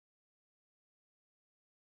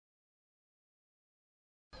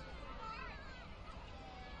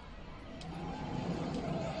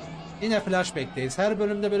Yine flashback'teyiz. Her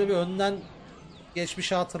bölümde böyle bir önden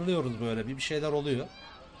geçmişi hatırlıyoruz böyle. Bir şeyler oluyor.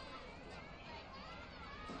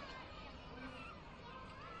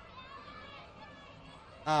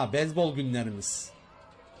 Ha, beyzbol günlerimiz.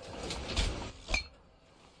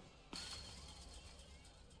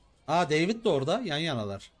 Ha, David de orada. Yan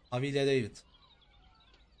yanalar. Avi ile David.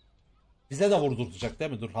 Bize de vurduracak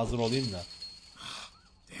değil mi? Dur hazır olayım da.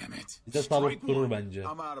 Damn it. Bize salıp durur bence.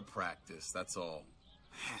 I'm out of practice, that's all.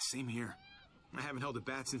 Same here. I haven't held a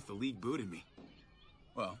bat since the league booted me.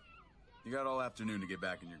 Well, you got all afternoon to get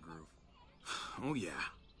back in your groove. Oh yeah.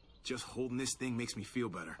 Just holding this thing makes me feel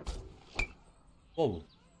better. Oğlum.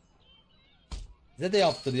 Bize de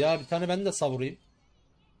yaptır ya. Bir tane ben de savurayım.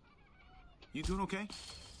 You doing okay?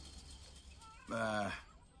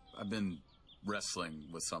 I've been wrestling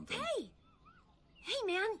with something. Hey!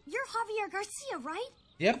 Hey man, you're Javier Garcia, right?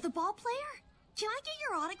 Yep. The ball player? Can I get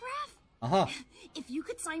your autograph? Aha. If you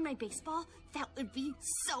could sign my baseball, that would be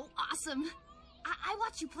so awesome. I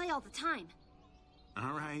watch you play all the time.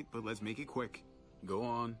 All right, but let's make it quick. Go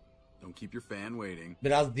on. Don't keep your fan waiting.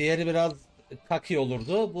 Diğeri biraz kaki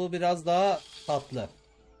olurdu. Bu biraz daha tatlı.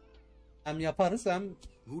 Hem yaparız hem...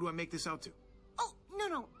 Who do I make this out to? Oh,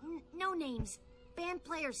 no names. Band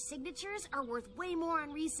players' signatures are worth way more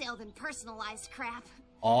on resale than personalized crap.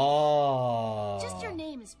 Just your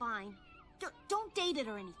name is fine. Don't date it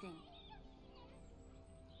or anything.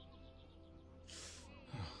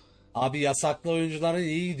 Abi yasaklı oyuncuların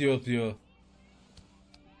iyi gidiyor diyor.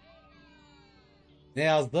 Ne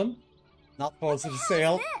yazdım? Not for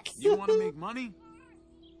sale. You want to make money?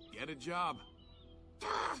 Get a job.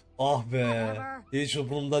 Ah be. Hiç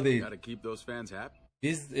umurumda değil. Gotta keep those fans happy.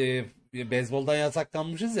 Biz beyzboldan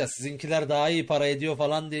yasaklanmışız ya, sizinkiler daha iyi para ediyor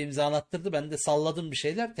falan diye imzalattırdı. Ben de salladım bir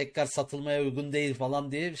şeyler. Tekrar satılmaya uygun değil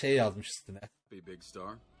falan diye bir şey yazmış üstüne. Big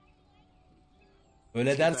star.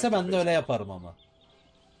 Öyle derse ben de öyle yaparım ama.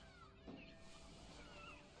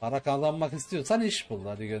 Para kazanmak istiyorsan iş bul.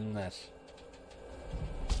 Hadi gönüller.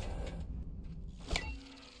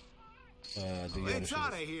 Hadi It's out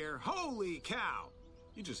of görüşürüz. here. Holy cow.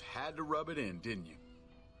 You just had to rub it in, didn't you?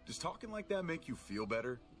 Does talking like that make you feel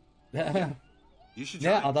better? You should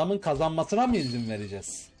Ne, try. adamın kazanmasına mı izin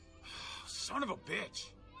vereceğiz? Son of a bitch.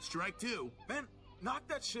 Strike two. Man, knock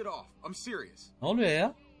that shit off. I'm serious. Ne oluyor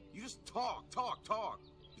ya? You just talk.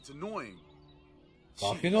 It's annoying.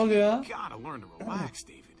 Sakin ol ya. Gotta learn to relax,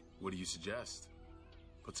 David. What do you suggest?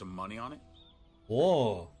 Put some money on it?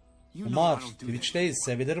 Oo. You know Kumar. I don't do that. Twitch'teyiz.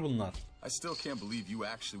 Sevilir bunlar. I still can't believe you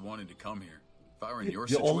actually wanted to come here. If I were in your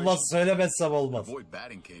Ya olmaz, situation, söylemezsem olmaz. avoid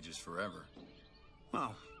batting cages forever.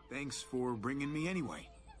 Well, thanks for bringing me anyway.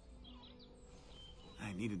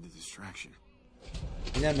 I needed the distraction.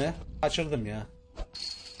 Yine mi? Kaçırdım ya.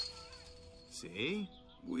 See?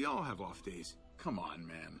 We all have off days. Come on,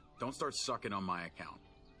 man. Don't start sucking on my account.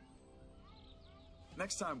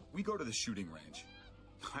 Next time, we go to the shooting range.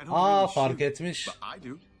 I don't really Fark shoot. etmiş. But I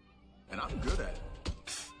do. And I'm good at it.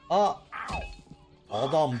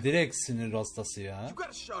 Adam direkt sinir hastası ya. You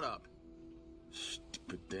gotta shut up.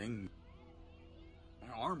 Stupid thing.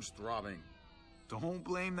 My arm's throbbing. Don't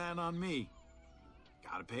blame that on me.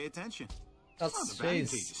 Gotta pay attention. That's Oh, the batting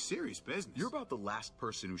face. cage is serious business. You're about the last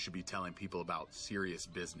person who should be telling people about serious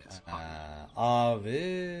business.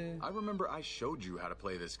 Abi. I remember I showed you how to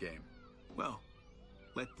play this game. Well,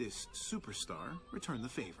 let this superstar return the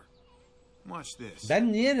favor. Watch this.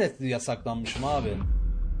 Ben niye yasaklanmışım abi?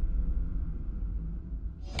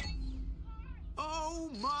 Oh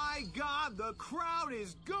my God, the crowd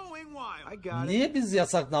is going wild. I got it. Niye biz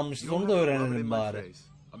yasaklanmışız You don't onu da have to rub it in öğrenelim my bari. face.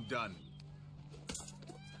 I'm done.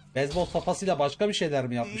 Beyzbol sopasıyla başka bir şeyler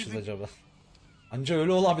mi yapmışız acaba? Anca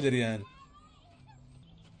öyle olabilir yani.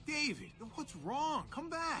 David, what's wrong?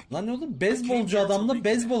 Come back. Lan ne oğlum, beyzbolcu adamla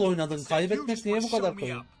beyzbol oynadın. Kaybetmek niye bu kadar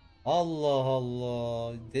kolay? Allah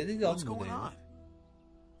Allah. Deli lan What's bu going ne? on?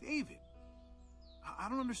 David, I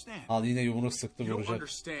don't understand. Al yine yumruk sıktı, You don't vuracak.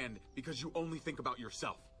 understand because you only think about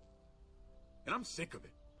yourself. And I'm sick of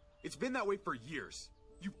it. It's been that way for years.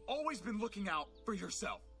 You've always been looking out for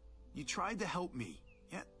yourself. You tried to help me.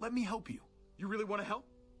 Yeah, let me help you. You really want to help?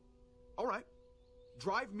 All right.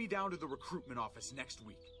 Drive me down to the recruitment office next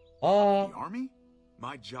week. The army?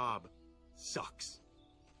 My job sucks.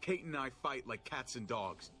 Kate and I fight like cats and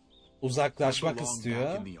dogs. Uzaklaşmak I belong istiyor.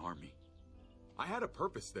 back in the army. I had a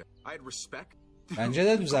purpose there. I had respect. Bence de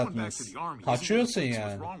Going back düzeltmez. to the army Kaçıyorsun isn't gonna fix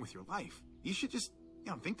yani. what's wrong with your life. You should just,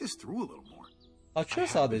 think this through a little more. Kaçıyor I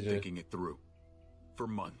have been sadece. thinking it through for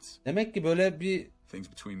months. Demek ki böyle bir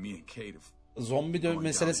Things between me and Kate have zombi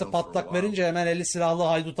meselesi patlak verince hemen eli silahlı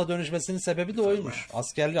hayduta dönüşmesinin sebebi de oymuş.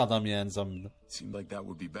 Askerli adam yani zombide. seemed like that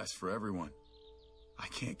would be best for everyone.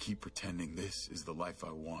 I can't keep pretending this is the life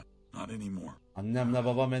I want. Not anymore. Annemle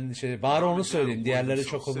babam endişeli. Bari onu söyleyeyim. Diğerleri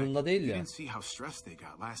çok umurunda değil You ya. didn't see how stressed they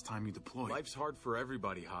got last time you deployed. Life's hard for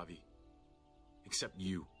everybody, Javi. Except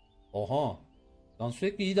you. Oha. Lan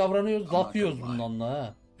sürekli iyi davranıyoruz. Laf yiyoruz bundanla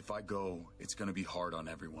ha. If I go, it's gonna be hard on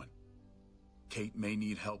everyone. Kate may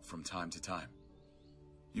need help from time to time.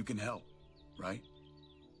 You can help, right?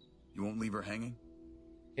 You won't leave her hanging?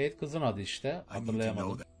 Kate kızın adı işte. I need to know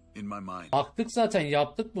Hatırlayamadım. that in my mind. Baktık zaten,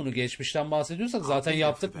 yaptık bunu. Geçmişten bahsediyorsak zaten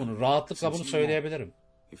yaptık bunu. Rahatlıkla bunu söyleyebilirim.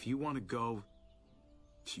 If you want to go,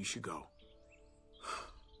 you should go.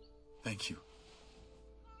 Thank you.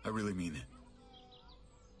 I really mean it.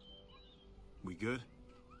 We good?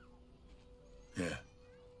 Yeah.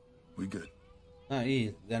 We good. Ha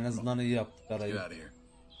iyi. En azından iyi yaptık Get arayı. out of here.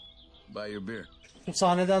 Buy your beer. Bu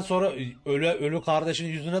sahneden sonra ölü kardeşin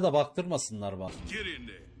yüzüne de baktırmasınlar bak. Get in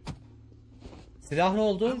there. Silah ne I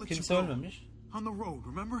oldu? let you Kimse go. ölmemiş. On the road,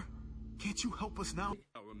 remember? Can't you help us now?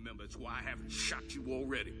 I remember it's why I haven't shot you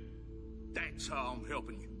already. That's how I'm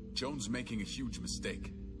helping you. Joan's making a huge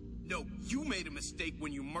mistake. No, you made a mistake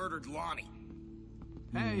when you murdered Lonnie.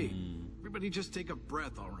 Hey, everybody just take a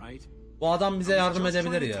breath, all right? Bu adam bize yardım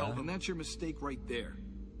edebilir ya. And that's your mistake right there.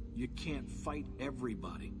 You can't fight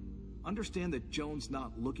everybody. Understand that Joan's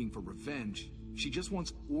not looking for revenge. She just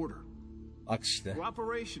wants order. Bak işte.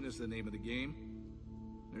 Cooperation is the name of the game.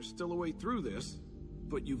 There's still a way through this,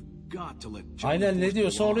 but you've got to let Joan Aynen ne enforce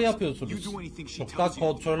diyorsa the onu laws. You yapıyorsunuz. do anything she Çoktan tells you.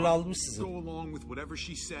 kontrolü almış sizi. Go along with whatever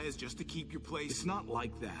she says just to keep your place. It's not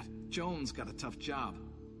like that. Joan's got a tough job.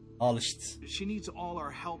 Al işte. She needs all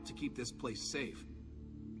our help to keep this place safe.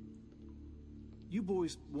 You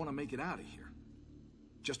boys want to make it out of here.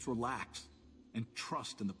 Just relax and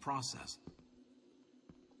trust in the process.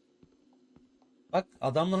 Bak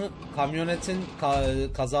adamın kamyonetin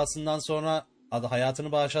kazasından sonra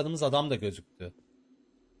hayatını bağışladığımız adam da gözüktü.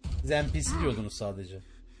 Siz NPC diyordunuz sadece.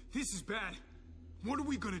 This is bad. What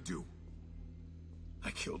are we gonna do?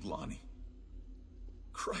 I killed Lonnie.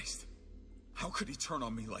 Christ. How could he turn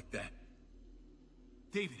on me like that?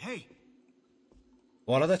 David, hey.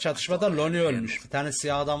 Bu arada çatışmada Lonnie ölmüş. Bir tane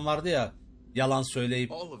siyah adam vardı ya, yalan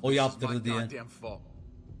söyleyip All of o this is yaptırdı my diye. goddamn fault.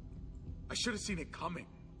 I should have seen it coming,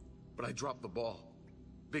 but I dropped the ball.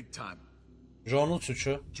 Big time. John'un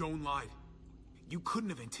suçu. Joan lied. You couldn't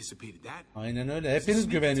have anticipated that. Aynen öyle. Hepiniz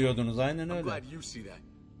güveniyordunuz. Aynen I'm öyle. glad you see that.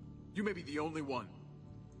 You may be the only one.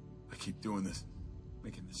 I keep doing this,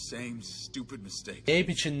 making the same stupid mistake.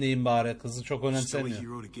 Gabe içindeyim bari. Kızı çok Still a önemsemiyor.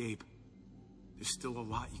 hero to Gabe. There's still a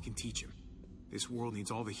lot you can teach him. This world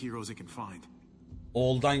needs all the heroes it can find.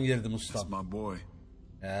 Oğuldan girdim That's ustam. my boy.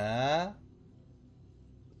 Ya.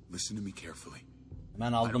 Listen to me carefully.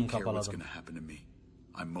 Hemen I aldım don't care what's kapaladım. gonna happen to me.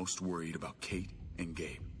 I'm most worried about Kate and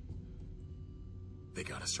Gabe. They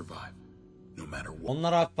gotta survive, no matter what.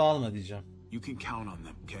 Onları hafife alma diyeceğim. You can count on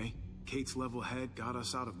them, okay? Kate's level head got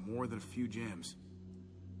us out of more than a few jams.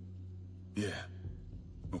 Yeah.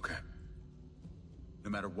 Okay. No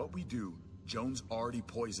matter what we do, Joan's already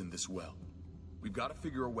poisoned this well. We've got to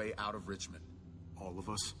figure a way out of Richmond. All of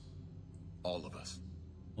us? All of us.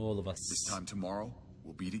 Oğlu bas. This time tomorrow,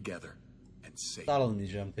 we'll be together and safe.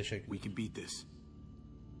 Sarılmayacağım. Teşekkür. We can beat this.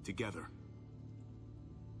 Together.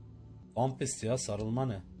 One Piece ya, sarılma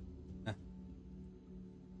ne? Heh.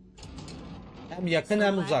 Hem yakın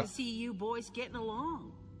hem Glad uzak. to see you boys getting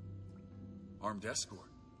along. Armed escort.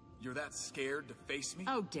 You're that scared to face me?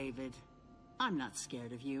 Oh, David, I'm not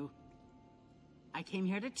scared of you. I came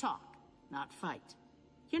here to talk, not fight.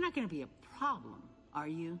 You're not going to be a problem, are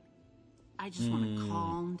you? I just want a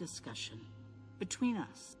calm discussion between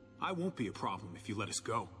us. I won't be a problem if you let us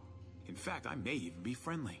go. In fact, I may even be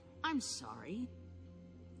friendly. I'm sorry.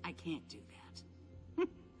 I can't do that.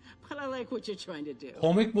 But I like what you're trying to do.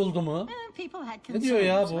 Komik buldu mu? People had Ne diyor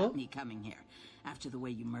ya concerns bu? about me coming here after the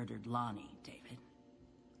way you murdered Lonnie, David.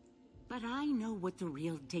 But I know what the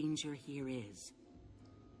real danger here is.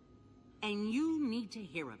 And you need to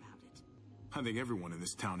hear about it. I think everyone in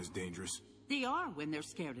this town is dangerous. They are when they're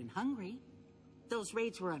scared and hungry. Those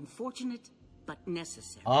raids were unfortunate, but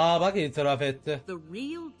necessary. Aa bak itiraf etti. The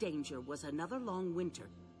real danger was another long winter.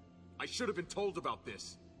 I should have been told about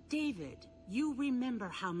this. David, you remember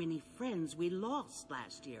how many friends we lost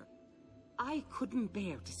last year. I couldn't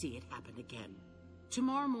bear to see it happen again.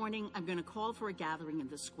 Tomorrow morning, I'm going to call for a gathering in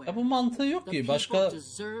the square. Ya bu mantığı yok ki. Başka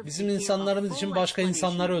bizim insanlarımız için başka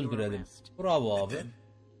insanları öldürelim. Bravo abi.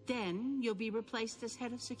 Then you'll be replaced as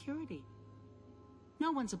head of security.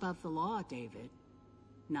 No one's above the law, David.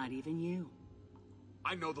 Not even you.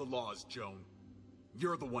 I know the laws, Joan.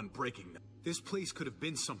 You're the one breaking them. This place could have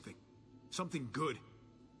been something. Something good.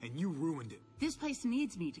 And you ruined it. This place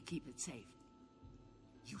needs me to keep it safe.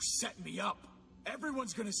 You set me up.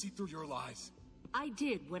 Everyone's gonna see through your lies. I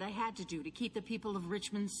did what I had to do to keep the people of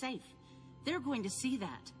Richmond safe. They're going to see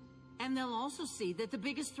that. And they'll also see that the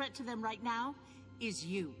biggest threat to them right now is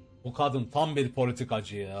you. Bu kadın tam bir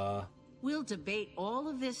politikacı ya. We'll debate all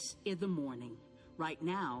of this in the morning. Right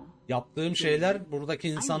now, Yaptığım şeyler buradaki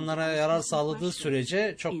insanlara yarar sağladığı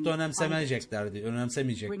sürece çok da önemsemeyecekler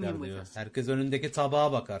diyor. Herkes önündeki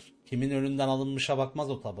tabağa bakar. Kimin önünden alınmışa bakmaz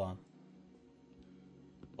o tabağın.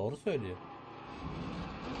 Doğru söylüyor.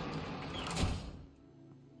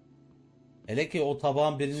 Hele ki o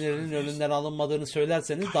tabağın birinin önünden alınmadığını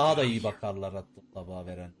söylerseniz daha da iyi bakarlar hatta tabağı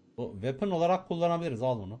veren. Bu weapon olarak kullanabiliriz.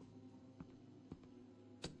 Al bunu.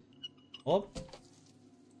 Hop.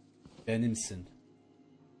 Benimsin.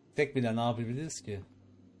 Tek bile ne yapabiliriz ki?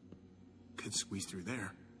 Could squeeze through there.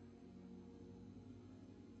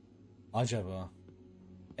 Acaba.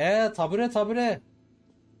 Tabure.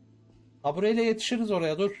 Tabureyle yetişiriz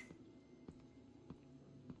oraya, dur.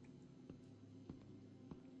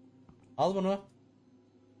 Al bunu.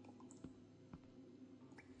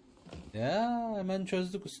 Ya hemen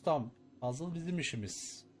çözdük ustam. Puzzle bizim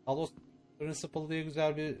işimiz. Talos Principle diye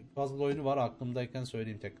güzel bir puzzle oyunu var, aklımdayken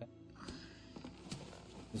söyleyeyim tekrar.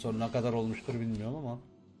 Sonra ne kadar olmuştur bilmiyorum ama.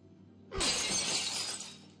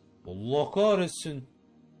 Allah kahretsin.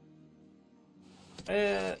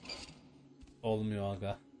 Olmuyor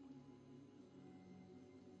aga.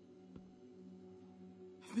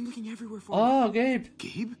 I've been looking everywhere for Gabe.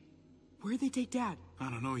 Gabe? Where'd they take Dad?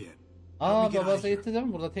 I don't know yet. Help me get out Babası of here. gitti değil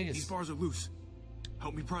mi? Burada tekiz. These bars are loose.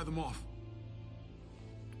 Help me pry them off.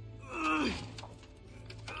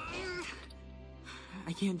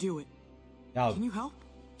 I can't do it. Ya Can you help?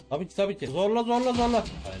 tabii ki. Zorla.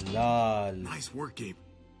 Helal. Nice work, Gabe.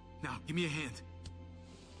 Now, give me a hand.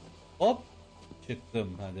 Hop.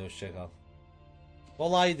 Çıktım. Hadi hoşça kal.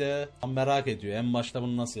 Kolaydı. Tam merak ediyor. En başta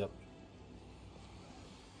bunu nasıl yap?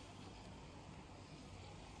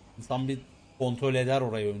 İnsan bir kontrol eder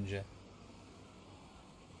orayı önce.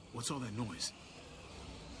 What's all that noise?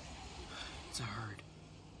 It's a herd.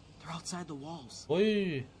 They're outside the walls.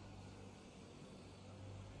 Oy.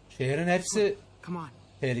 Şehrin hepsi Come on.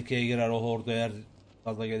 tehlikeye girer o hordu eğer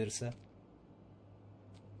fazla gelirse.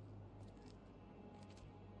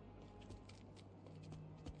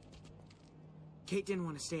 Kate didn't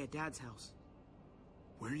want to stay at Dad's house.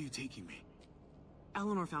 Where are you taking me?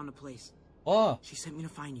 Eleanor found a place. She sent me to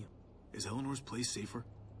find you. Is Eleanor's place safer?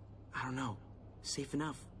 I don't know. Safe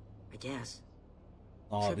enough, I guess.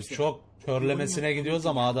 Biz çok körlemesine gidiyoruz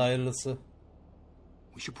ama hadi hayırlısı.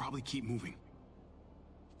 We should probably keep moving.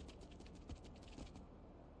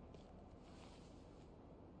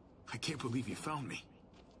 I can't believe you found me.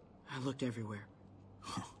 I looked everywhere.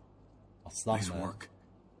 Aslan Nice be. work.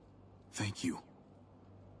 Thank you.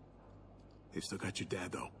 They've still got your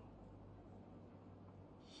dad, though.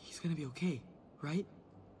 He's gonna be okay, right?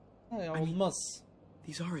 Ya olmaz.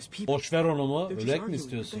 These are his people. Boş ver onu mu? They're just Ölek mi arguing,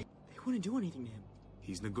 istiyorsun? but They wouldn't do anything to him.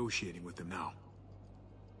 He's negotiating with them now.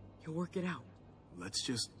 He'll work it out. Let's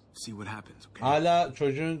just see what happens, okay? Hala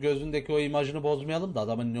çocuğun gözündeki o imajını bozmayalım da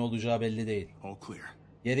adamın ne olacağı belli değil. All clear.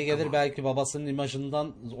 Yeri gelir belki babasının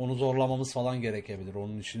imajından onu zorlamamız falan gerekebilir.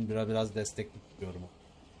 Onun için biraz destek tutuyorum.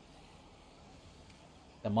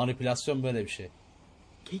 Ya manipülasyon böyle bir şey.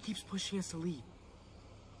 Kate keeps pushing us to leave.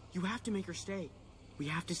 You have to make her stay.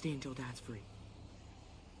 We have to stay until Dad's free.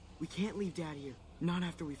 We can't leave Dad here. Not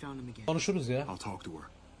after we found him again. Konuşuruz ya. I'll talk to her.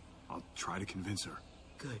 I'll try to convince her.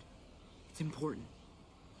 Good. It's important.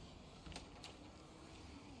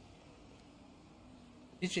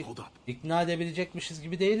 Hiç Hold up. ikna edebilecekmişiz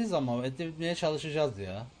gibi değiliz ama etmeye çalışacağız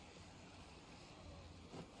ya.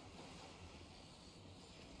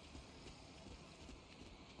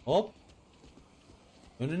 Hop.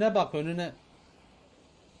 Önüne bak, önüne.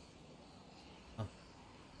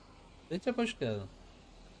 Recep hoş geldin.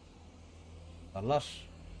 Darlar.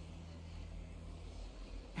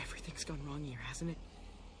 Everything's gone wrong here, hasn't it?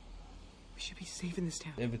 We should be safe in this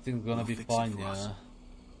town. Everything's gonna be We'll fix it fine for us. ya.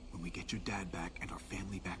 When we get your dad back and our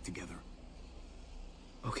family back together.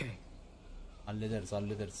 Okay.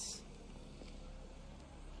 Hallederiz.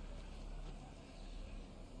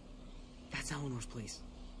 That's Eleanor's place.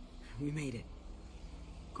 We made it.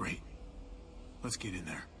 Great. Let's get in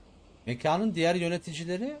there. Mekanın diğer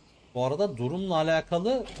yöneticileri bu arada durumla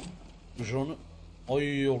alakalı John'u...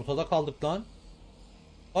 Ay ortada kaldık lan.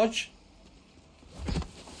 Kaç.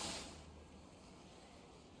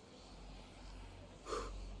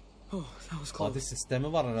 Oh, that was close. Hadi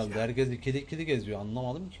sistemi var herhalde. Herkes ikili geziyor.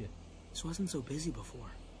 Anlamadım ki. This wasn't so busy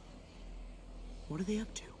before. What are they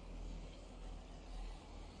up to?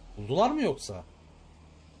 Buldular mı yoksa?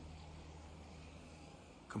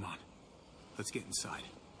 Come on. Let's get inside.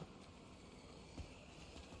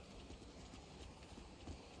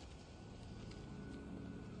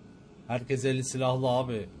 Herkes eli silahlı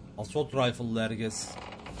abi. Assault rifle'lı herkes.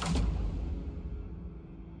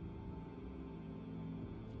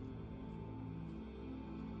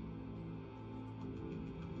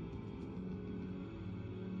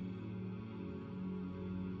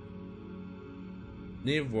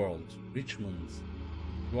 New World, Richmond.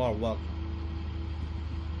 You are welcome.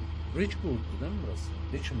 Richmond'du değil mi burası?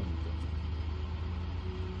 Richmond'du.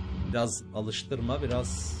 Biraz alıştırma,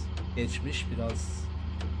 biraz geçmiş, biraz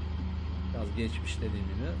geçmiş dediğim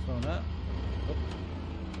gibi. Sonra hop.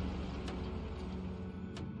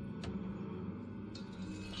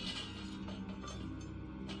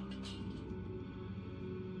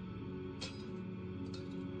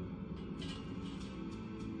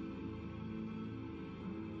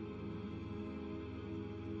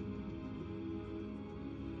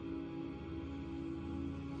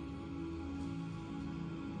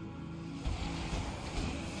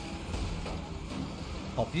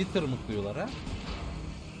 Kapıyı tırmıklıyorlar ha.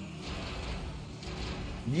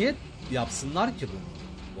 Niye yapsınlar ki bunu?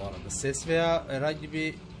 Bu arada ses veya herhangi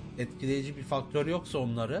bir etkileyici bir faktör yoksa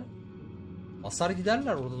onları basar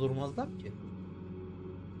giderler, orada durmazlar ki.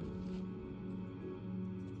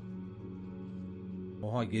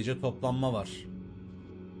 Oha, gece toplanma var.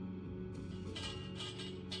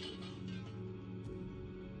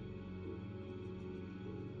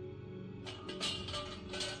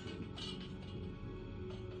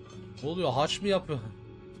 Ne oluyor? Haç mı yapıyor?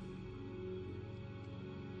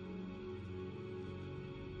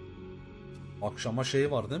 Akşama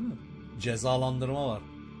şeyi var değil mi? Cezalandırma var.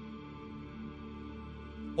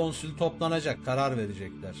 Konsül toplanacak, karar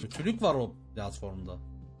verecekler. Kötülük var o platformda.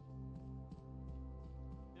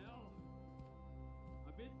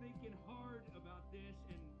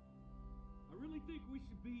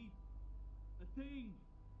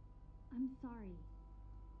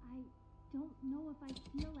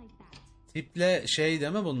 Tiple şey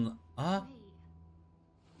değil mi bunun? Aha.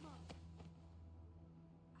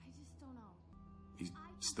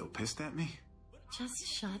 Still pissed at me? Just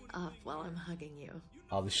shut up while I'm hugging you.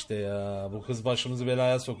 Al işte ya, bu kız başımızı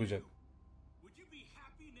belaya sokacak.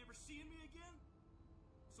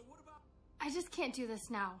 I just can't do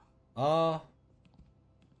this now. Aa.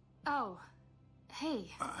 Oh,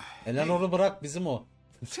 hey. Eleanor'u bırak, bizim o.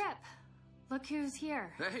 Trip, look who's here.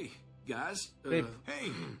 Hey, guys. Trip.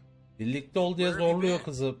 Hey. Birlikte ol diye zorluyor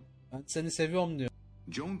kızı. Ben seni seviyorum diyor.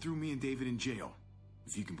 Joan threw me and David in jail,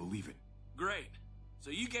 if you can believe it. Great.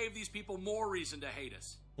 So you gave these people more reason to hate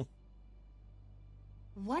us.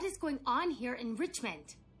 What is going on here in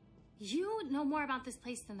Richmond? You know more about this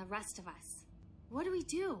place than the rest of us. What do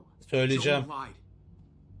we do? Söyleyeceğim. Joan lied.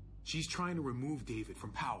 She's trying to remove David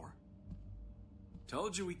from power.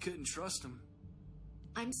 Told you we couldn't trust him.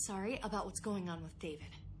 I'm sorry about what's going on with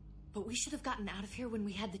David. But we should have gotten out of here when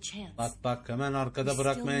we had the chance. Bak hemen arkada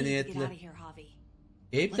bırakmaya niyetli.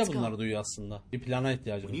 Gabe de bunları duyuyor aslında. Bir plana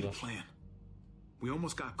ihtiyacımız var. Plan. We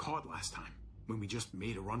almost got caught last time when we just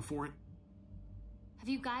made a run for it. Have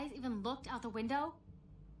you guys even looked out the window?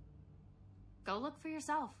 Go look for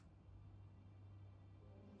yourself.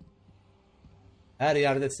 Her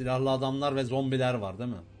yerde silahlı adamlar ve zombiler var değil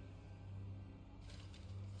mi?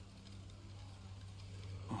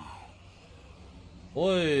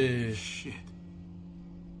 Oy. Shit.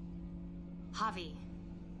 Javi,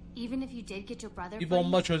 even if you did get your brother Bir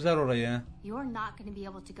bomba free, çözer orayı. you're not going to be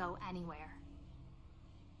able to go anywhere.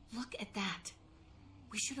 Look at that.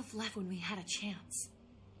 We should have left when we had a chance.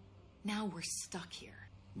 Now we're stuck here.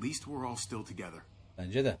 At least we're all still together.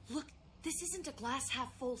 Bence de. Look, this isn't a glass half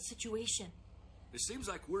full situation. It seems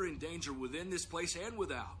like we're in danger within this place and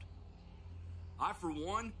without. I, for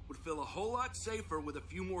one, would feel a whole lot safer with a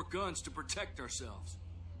few more guns to protect ourselves.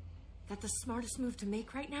 That the smartest move to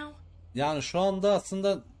make right now? Yani şu anda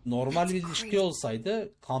aslında normal bir ilişki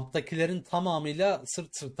olsaydı kamptakilerin tamamıyla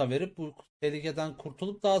sırt sırta verip bu tehlikeden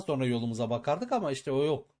kurtulup daha sonra yolumuza bakardık ama işte o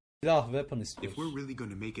yok. Silah, weapon If istiyoruz. we're really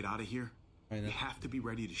going to make it out of here, Aynen. we have to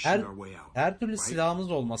be ready to shoot our way out. Her türlü right?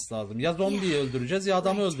 silahımız olması lazım. Ya zombiyi öldüreceğiz ya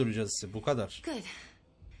adamı öldüreceğiz. Bu kadar. Good.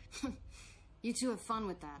 You two have fun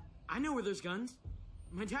with that. I know where there's guns.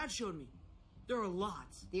 My dad showed me. There are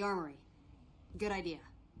lots. The armory. Good idea.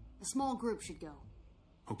 A small group should go.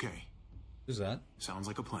 Okay. Güzel. Sounds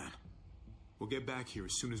like a plan. We'll get back here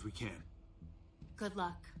as soon as we can. Good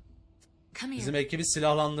luck. Come here. Bizim ekibi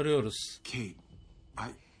silahlandırıyoruz. Kate,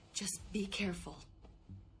 Just be careful.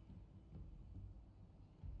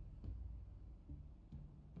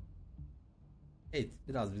 Hey,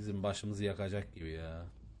 biraz bizim başımızı yakacak gibi ya.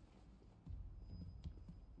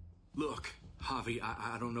 Look, Javi,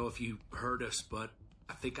 I don't know if you heard us, but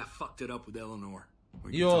I think I fucked it up with Eleanor.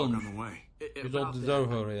 We İyi can talk olmuş. on the way. You don't deserve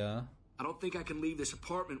her ya. I don't think I can leave this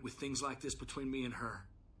apartment with things like this between me and her.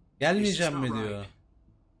 Gelmeyeceğim mi diyor.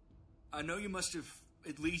 I know you must have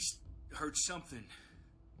at least heard something.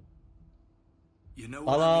 You know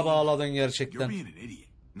what Balığa I mean? bağladın You're gerçekten. being an idiot.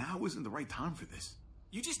 Now isn't the right time for this.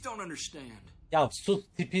 You just don't understand. Ya sus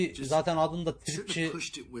tipi zaten adında Shouldn't have tripçi.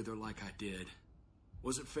 pushed it with her like I did.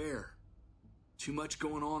 Wasn't fair. Too much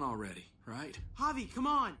going on already, right? Javi, come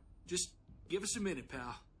on. Just give us a minute,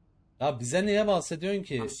 pal. Ya bize niye bahsediyorsun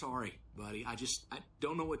ki? I'm sorry, buddy. I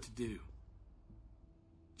don't know what to do.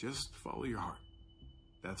 Just follow your heart.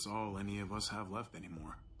 That's all any of us have left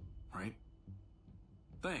anymore, right?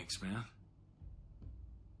 Thanks, man.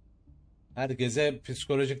 Herkese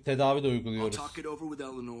psikolojik tedavi de I'll uyguluyoruz. talk it over with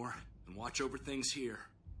Eleanor and watch over things here.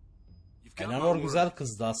 You've got Eleanor my güzel word.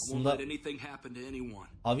 kızdı I won't aslında. let anything happen to anyone.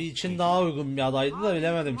 Avi için daha uygun bir adaydı da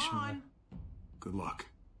bilemedim Come şimdi. on. Good luck.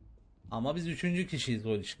 Ama biz üçüncü kişiyiz o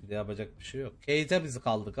ilişkide, yapacak bir şey yok. Kate'e biz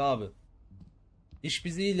kaldık abi. İş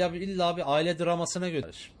bizi illa bir aile dramasına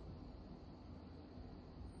götürür.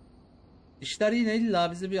 İşler yine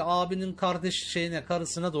illa bizi bir abinin kardeş şeyine,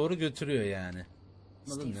 karısına doğru götürüyor yani.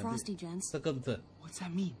 Anladın Stay mı? frosty, Bir gents. sıkıntı. What's that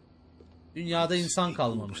mean? Dünyada insan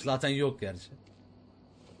kalmamış. Zaten yok gerçi.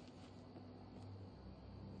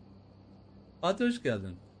 Hadi hoş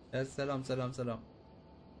geldin. Evet, selam.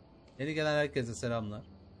 Yeni gelen herkese selamlar.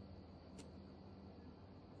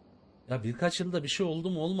 Ya birkaç yılda bir şey oldu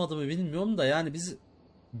mu olmadı mı bilmiyorum da yani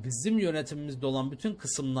bizim yönetimimizde olan bütün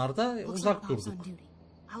kısımlarda Looks like uzak Bob's on durduk. duty.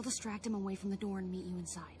 I'll distract him away from the door and meet you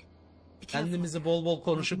inside. Be careful. Kendimizi bol bol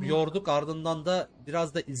konuşup yorduk, ardından da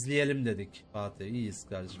biraz da izleyelim dedik. Fatih iyiyiz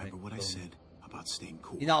kardeşim. Remember what I said about staying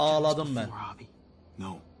cool. Yine ağladım ben. Before, Javi.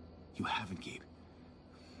 No, you haven't, Gabe.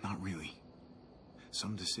 Not really.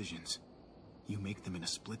 Some decisions, you make them in a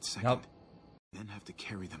split second, Yep. then have to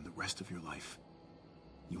carry them the rest of your life.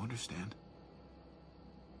 You understand?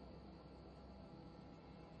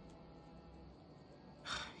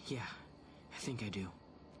 Yeah, I think I do.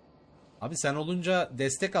 Abi sen olunca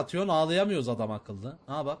destek atıyorsun, ağlayamıyoruz adam akıllı.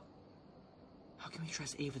 Ha bak. How can we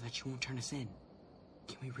trust Ava that she won't turn us in?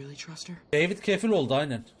 Can we really trust her? David kefil oldu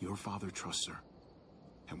aynen. Your father trusts her,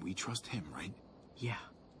 and we trust him, right? Yeah.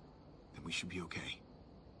 Then we should be okay.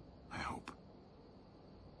 I hope.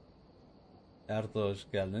 Erdo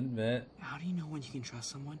hoş geldin ve How do you know when you can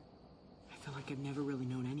trust someone? I feel like I've never really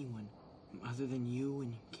known anyone other than you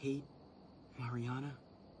and Kate, Mariana.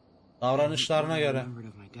 davranışlarına göre. Remembered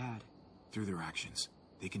of my dad. Through their actions,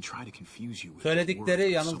 they can try to confuse you with Söyledikleri words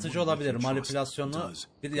of yanıltıcı someone olabilir. we can trust Manipülasyonu does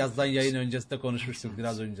bir good yazdan things. yayın öncesinde konuşmuştuk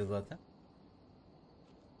biraz önce zaten.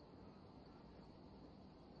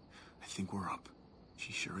 I think we're up.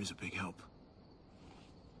 She sure is a big help.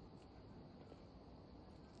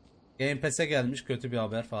 Game Pass'e gelmiş, kötü bir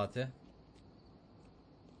haber Fatih.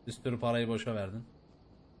 Bir sürü parayı boşa verdin.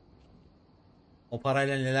 O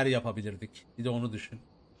parayla neler yapabilirdik? Bir de onu düşün.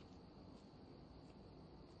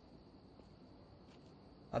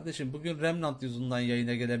 Kardeşim bugün Remnant yüzünden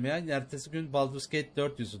yayına gelemeyen, ertesi gün Baldur's Gate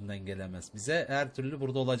 4 yüzünden gelemez. Bize her türlü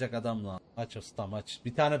burada olacak adam lazım. Aç ustam aç.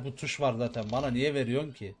 Bir tane bu tuş var zaten. Bana niye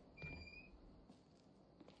veriyorsun ki?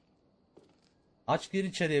 Aç gir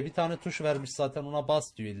içeriye. Bir tane tuş vermiş zaten, ona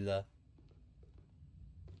bas diyor illa.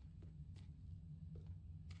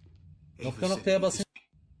 Nokta noktaya basın.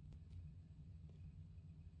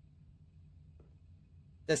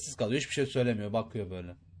 Sessiz kalıyor. Hiçbir şey söylemiyor. Bakıyor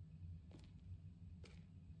böyle.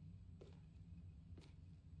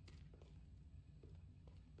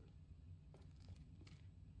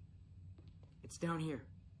 It's down here.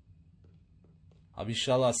 Abi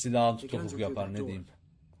inşallah silahın tutukluk yapar, ne diyeyim.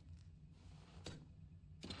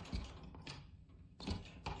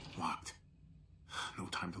 Locked. No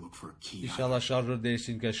time to look for a key. İnşallah şarjör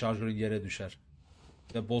değiştirince şarjörün yere düşer.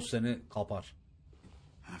 Ve boss seni kapar.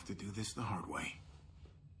 Have to do this the hard way.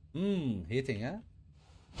 Hitting ha?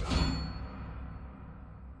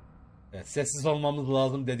 Evet, sessiz olmamız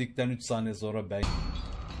lazım dedikten 3 saniye sonra ben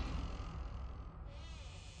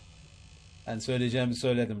söyleyeceğimi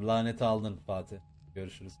söyledim. Laneti aldın Fatih.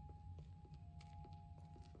 Görüşürüz.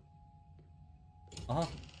 Aha.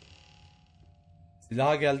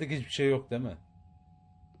 Silaha geldik, hiçbir şey yok değil mi?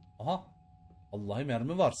 Aha. Vallahi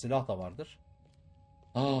mermi var, silah da vardır.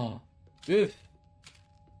 Üf.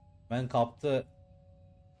 Ben kaptı.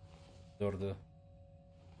 Durdu.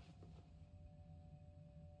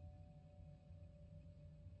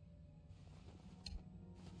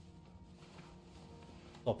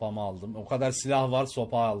 Sopamı aldım. O kadar silah var,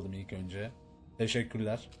 sopa aldım ilk önce.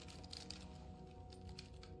 Teşekkürler.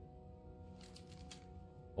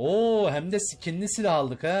 Oo, hem de skinli silah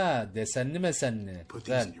aldık ha. Desenli mesenli.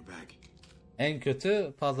 Güzel. En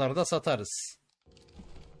kötü pazarda satarız.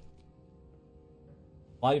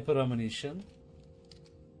 Viper Ammunition.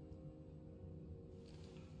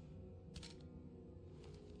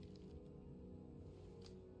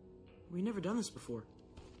 We've never done this before.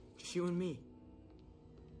 Just you and me.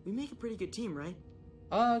 We make a pretty good team, right?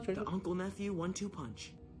 Aa, The çocuk. uncle nephew 1-2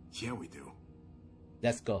 punch. Yeah, we do.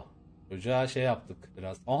 Let's go. Çocuğa şey yaptık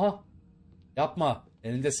biraz. Aha. Yapma.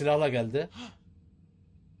 Elinde silahla geldi.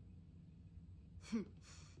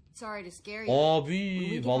 Sorry to scare you.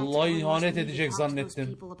 Abi vallahi ihanet edecek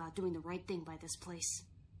zannettim.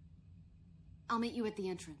 I'll meet you at the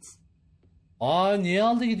entrance. Aa, niye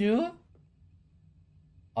aldı gidiyor?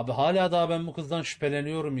 Abi hala daha ben bu kızdan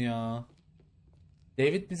şüpheleniyorum ya.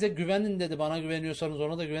 David bize güvenin dedi. Bana güveniyorsanız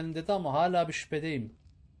ona da güvenin dedi ama hala bir şüphedeyim.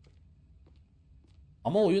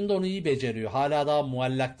 Ama oyunda onu iyi beceriyor. Hala daha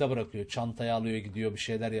muallakta bırakıyor. Çantayı alıyor, gidiyor, bir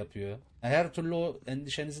şeyler yapıyor. Her türlü o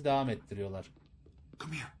endişenizi devam ettiriyorlar.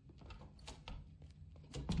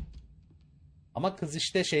 Ama kız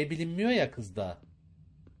işte şey bilinmiyor ya kızda.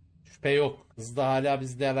 Şüphe yok. Kızda hala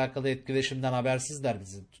bizle alakalı etkileşimden habersizler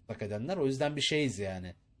bizi tutsak edenler. O yüzden bir şeyiz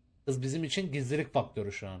yani. Kız bizim için gizlilik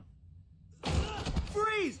faktörü şu an.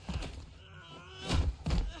 Freeze!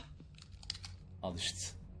 Al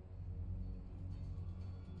işte.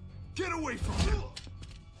 Get away from him!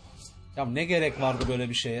 Ya ne gerek vardı böyle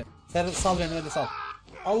bir şeye? Sen sal beni, hadi sal.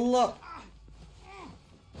 Allah!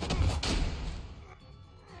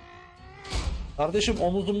 Kardeşim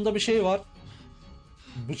omuzumda bir şey var.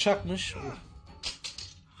 Bıçakmış.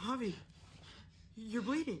 Javi, you're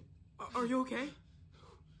bleeding. Are you okay?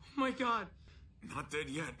 Oh my god. Not dead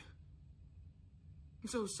yet. I'm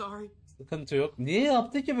so sorry. Sıkıntı yok. Niye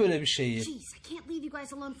yaptı ki böyle bir şeyi? Jeez, I can't leave you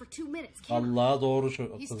guys alone for 2 minutes, can I? Allah'a doğru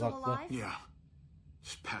You kız still haklı. alive? Yeah.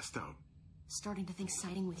 Just passed out. Starting to think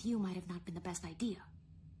siding with you might have not been the best idea.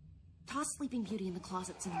 Toss Sleeping Beauty in the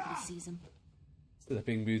closet so nobody sees him.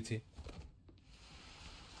 Sleeping Beauty.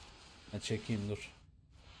 Ha, çekeyim dur.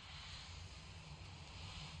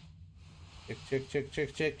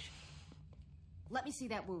 Çek. Let me see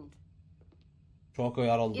that wound. Çok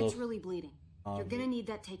yaralı. It's really bleeding. You're Abi. gonna need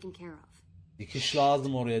that taken care of. Dikiş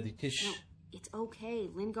lazım oraya, dikiş. No, it's okay.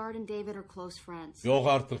 Lingard and David are close friends. Yok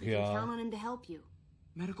artık You can count ya. on him to help you.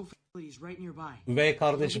 Medical facilities right nearby. Üvey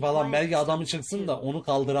kardeşi falan belki adamı çıksın da onu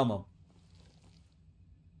kaldıramam.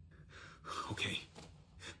 Okay,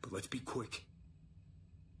 but let's be quick.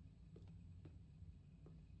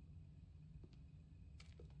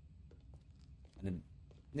 Hani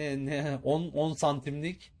ne 10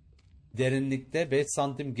 santimlik derinlikte 5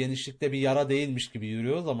 santim genişlikte bir yara değilmiş gibi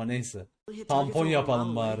yürüyoruz ama neyse. Tampon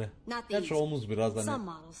yapalım bari. Not Gerçi these. omuz biraz Some hani.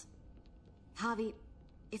 models. Javi,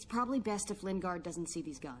 it's probably best if Lingard doesn't see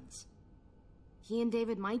these guns. He and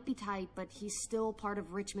David might be tight, but he's still part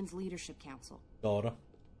of Richmond's leadership council. Doğru.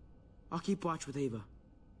 I'll keep watch with Ava.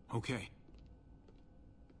 Okay.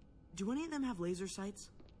 Do any of them have laser sights?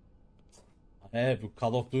 Bu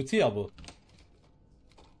Call of Duty ya bu.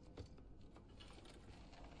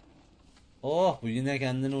 Oh, bu yine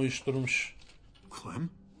kendini uyuşturmuş. Clem?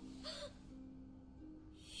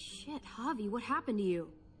 Shit, Javi, what happened to you?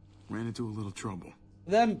 Ran into a little trouble.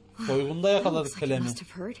 Neden soygunda yakaladık Looks like you Clem'i? must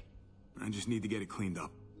have hurt. I just need to get it cleaned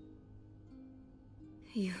up.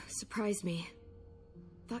 You surprised me.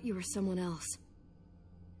 Thought you were someone else.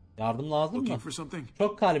 Yardım lazım Looking mı? for something?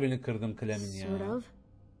 Çok kalbini kırdım Clem'in ya. Sort of.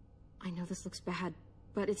 I know this looks bad,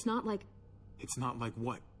 but it's not like... It's not like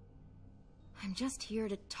what? I'm just here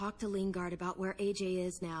to talk to Lingard about where AJ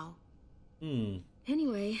is now. Hmm.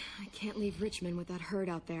 Anyway, I can't leave Richmond with that herd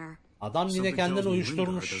out there. Adam yine Something kendini tells me uyuşturmuş.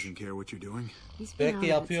 Lingard doesn't care what you're doing. He's been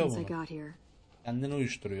Belki out of it yapıyor since I bunu. got here. Kendini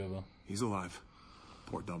uyuşturuyor bu. He's alive.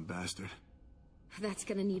 Poor dumb bastard. That's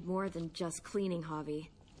gonna need more than just cleaning, Javi.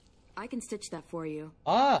 I can stitch that for you.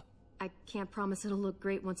 Aa, I can't promise it'll look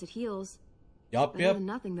great once it heals. yap Better yap. than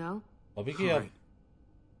nothing, though. Tabii ki All yap. right.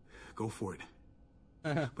 Go for it.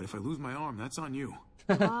 But if I lose my arm, that's on you.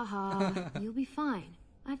 Haha, you'll be fine.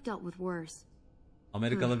 I've dealt with worse.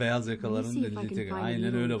 Amerikalı beyaz Let me yakaların see if I can dilini tek. find a Aynen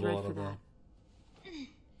needle öyle and bu thread for arada. that.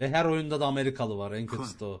 Ve her oyunda da Amerikalı var. En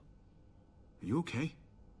kötüsü de o. Are you okay?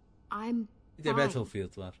 I'm Bir de fine.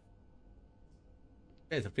 Battlefield var.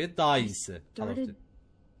 Battlefield daha iyisi. Call of Started Duty.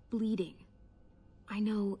 bleeding. I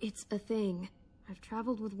know it's a thing. I've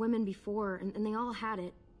traveled with women before, and they all had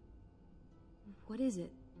it. What is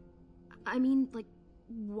it? I mean, like,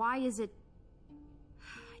 why is it...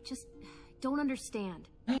 I just don't understand.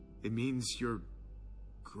 It means you're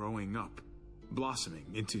growing up, blossoming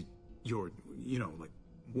into your, like,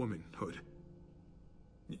 womanhood.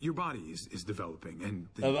 Your body is developing and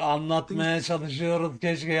Tabii anlatmaya çalışıyoruz.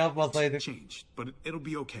 Keşke yapmasaydık. changed, but it'll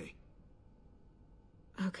be okay.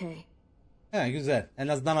 Okay. He, güzel. En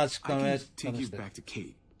azından I açıklamaya can take you çalıştık. back to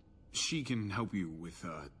Kate. She can help you with,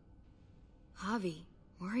 Javi,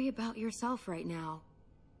 worry about yourself right now.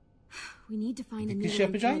 We need to find a Dikiş needle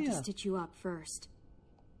and yapacaksın thread to ya. stitch you up first.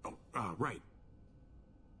 right.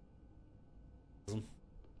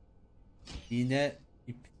 İğne,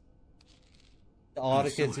 ip, ağrı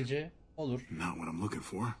kesici olur. Not what I'm looking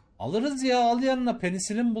for. Alırız ya, al yanına.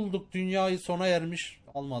 Penisilin bulduk. Dünyayı sona ermiş.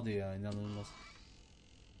 Almadı ya, inanılmaz.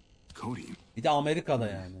 Cody. Bir de Amerika'da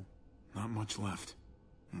yani. Not much left.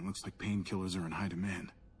 It looks like painkillers are in high demand.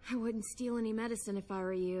 I wouldn't steal any medicine if I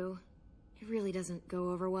were you. It really doesn't go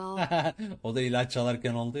over well. O da ilaç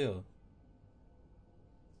çalarken oldu ya.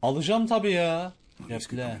 Alacağım tabii ya. This could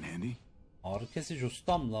come Ceple. in handy. Ağrı kesici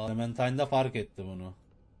ustam la. Clementine'da fark etti bunu.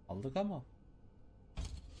 Aldık ama.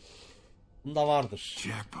 Bunda vardır.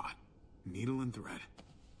 Jackpot. Needle and thread.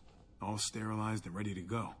 All sterilized and ready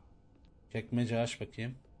to go. Çekmece aç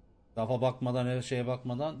bakayım. Rafa bakmadan, her şeye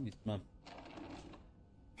bakmadan gitmem.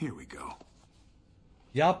 Here we go.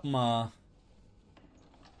 Yapma.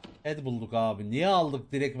 Ed bulduk abi. Niye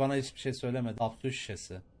aldık? Direkt bana hiçbir şey söylemedi. Kapsül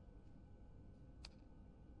şişesi.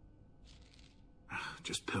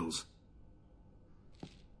 Just pills.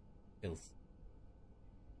 Pills.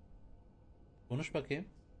 Konuş bakayım.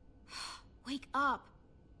 Wake up.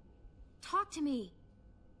 Talk to me.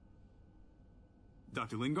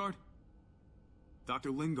 Dr. Lingard? Dr.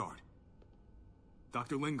 Lingard.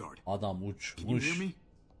 Dr. Lingard. Adam Can you hear uçmuş. me?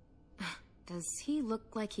 Does he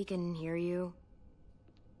look like he can hear you?